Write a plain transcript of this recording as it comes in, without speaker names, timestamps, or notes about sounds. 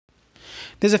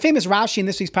There's a famous Rashi in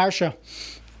this week's parsha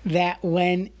that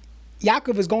when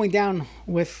Yaakov is going down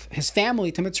with his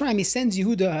family to Mitzrayim, he sends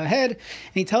Yehuda ahead,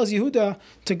 and he tells Yehuda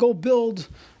to go build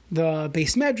the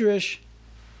Beis Medrash,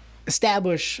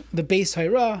 establish the Beis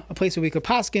Haira, a place where we could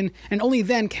paskin, and only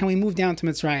then can we move down to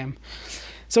Mitzrayim.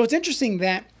 So it's interesting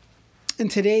that in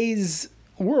today's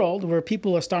world, where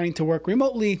people are starting to work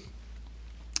remotely,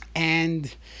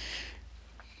 and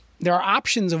there are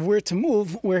options of where to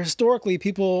move, where historically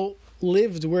people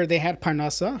lived where they had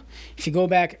parnasa. If you go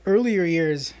back earlier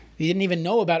years, you didn't even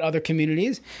know about other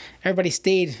communities. Everybody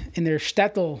stayed in their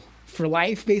shtetl for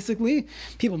life, basically.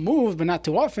 People moved, but not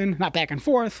too often, not back and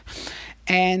forth.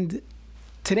 And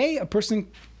today, a person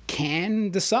can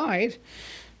decide,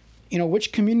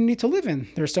 which community to live in.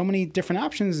 There are so many different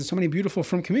options and so many beautiful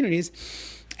frum communities.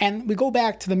 And we go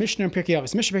back to the Mishnah in Pirkei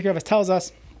Avos. Mishnah Pirkei Avos tells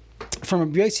us, from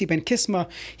Rabbi Yossi ben Kisma,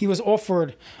 he was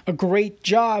offered a great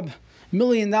job, $1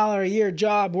 million a year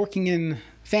job, working in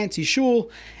fancy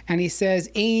shul, and he says,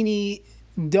 Eini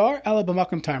dar ela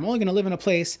b'makom tar. I'm only going to live in a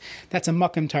place that's a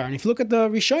makom tar. And if you look at the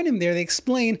Rishonim there, they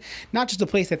explain not just a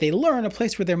place that they learn, a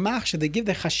place where they're machshir, they give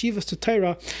their chashivas to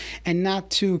Torah and not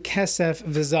to kesef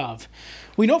v'zav.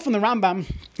 We know from the Rambam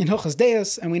in Hilchos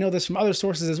Deos, and we know this from other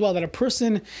sources as well, that a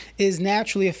person is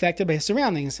naturally affected by his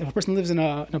surroundings. If a person lives in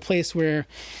a place where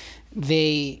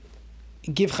they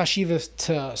give chashivas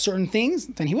to certain things,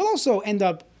 then he will also end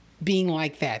up being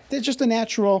like that. There's just a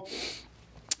natural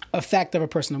effect of a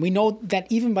person. And we know that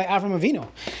even by Avram Avinu.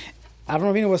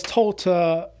 Avram Avinu was told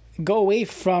to go away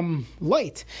from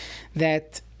light,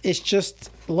 that it's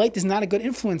just, light is not a good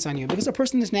influence on you, because a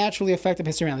person is naturally affected by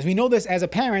his surroundings. We know this as a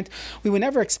parent. We would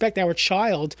never expect our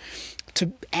child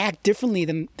to act differently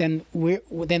than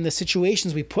the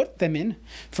situations we put them in.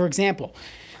 For example,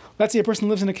 let's say a person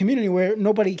lives in a community where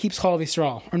nobody keeps Chol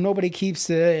Yisrael, or nobody keeps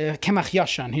Kemach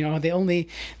Yashan.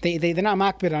 They're not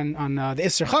makbid on the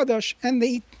Isser Chadash, and they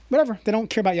eat whatever. They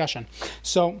don't care about Yashan.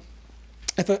 So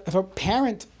if a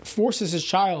parent forces his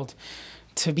child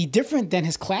to be different than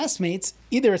his classmates,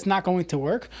 either it's not going to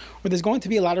work, or there's going to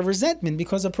be a lot of resentment,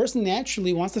 because a person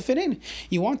naturally wants to fit in.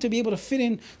 You want to be able to fit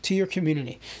in to your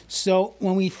community. So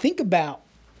when we think about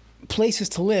places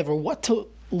to live or what to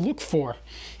look for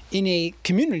in a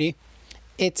community,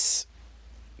 it's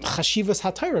chashivas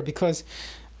haTorah, because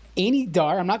any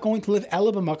dar, I'm not going to live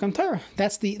ela b'makom Torah.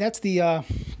 That's the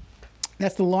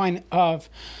line of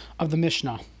the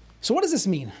Mishnah. So what does this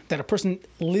mean, that a person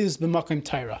lives b'makom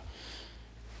Torah?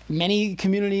 Many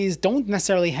communities don't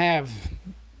necessarily have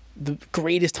the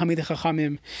greatest Talmidei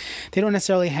Chachamim. They don't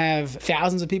necessarily have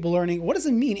thousands of people learning. What does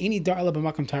it mean, any dar ela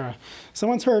b'makom Torah?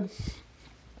 Someone's heard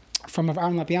from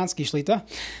Aaron Lapiansky Shlita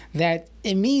that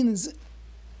it means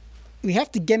we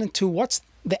have to get into what's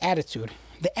the attitude.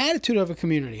 The attitude of a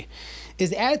community. Is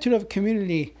the attitude of a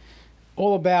community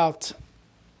all about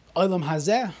Olam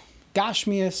Hazeh,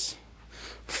 Gashmias,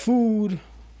 food,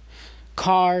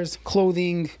 cars,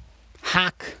 clothing,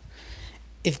 hak?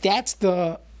 If that's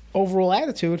the overall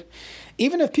attitude,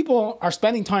 even if people are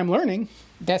spending time learning,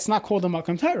 that's not called a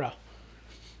makom Torah.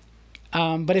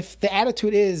 But if the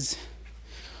attitude is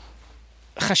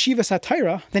chashivas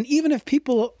haTorah, then even if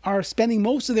people are spending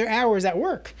most of their hours at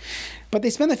work, but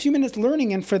they spend a few minutes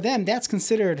learning, and for them that's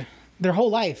considered their whole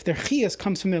life. Their chiyas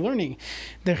comes from their learning.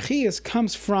 Their chiyas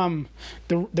comes from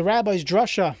the rabbi's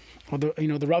drasha, or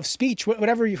the Rav's speech,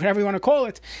 whatever you want to call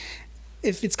it.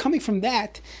 If it's coming from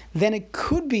that, then it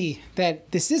could be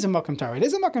that this is a makom Torah. It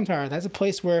is a makom Torah. That's a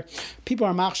place where people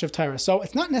are machshav Torah. So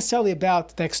it's not necessarily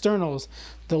about the externals,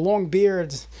 the long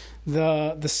beards,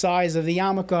 the size of the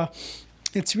yarmulke.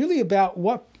 It's really about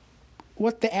what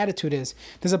the attitude is.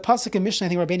 There's a pasuk in Mishnah, I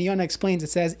think Rabbeinu Yonah explains, it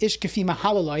says, Ish kefi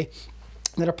mahalalai,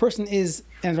 that a person is,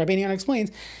 and Rabbeinu Yonah explains,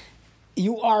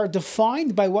 you are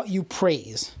defined by what you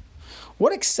praise.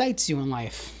 What excites you in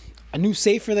life? A new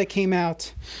sefer that came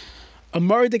out, a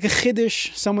Mardek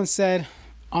Chiddush, someone said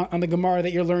on the Gemara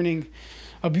that you're learning,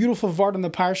 a beautiful vart on the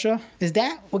Parsha. Is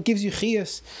that what gives you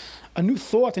chiyas? A new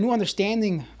thought, a new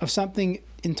understanding of something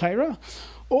in Torah?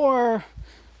 Or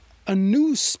a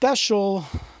new special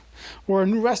or a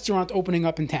new restaurant opening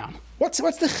up in town? What's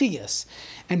the chiyas?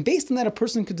 And based on that, a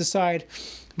person could decide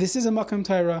this is a makom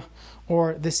Torah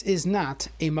or this is not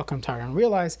a makom Torah. And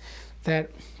realize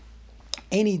that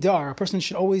any dar, a person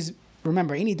should always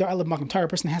remember, any dar ela b'makom Torah, a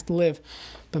person has to live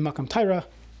b'makom Torah,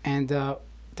 and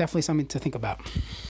definitely something to think about.